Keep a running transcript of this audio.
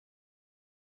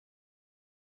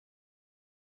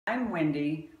I'm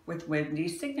Wendy with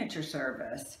Wendy's Signature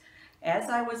Service. As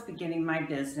I was beginning my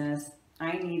business,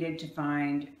 I needed to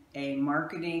find a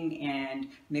marketing and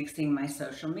mixing my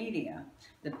social media.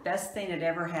 The best thing that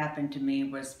ever happened to me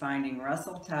was finding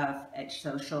Russell Tuff at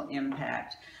Social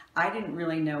Impact. I didn't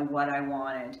really know what I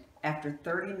wanted. After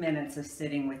 30 minutes of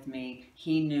sitting with me,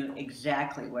 he knew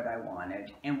exactly what I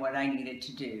wanted and what I needed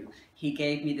to do. He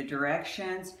gave me the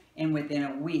directions, and within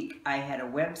a week, I had a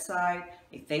website,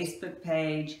 a Facebook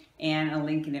page, and a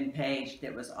LinkedIn page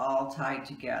that was all tied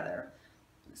together.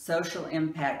 Social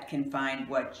Impact can find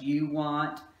what you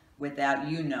want without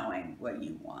you knowing what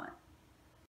you want.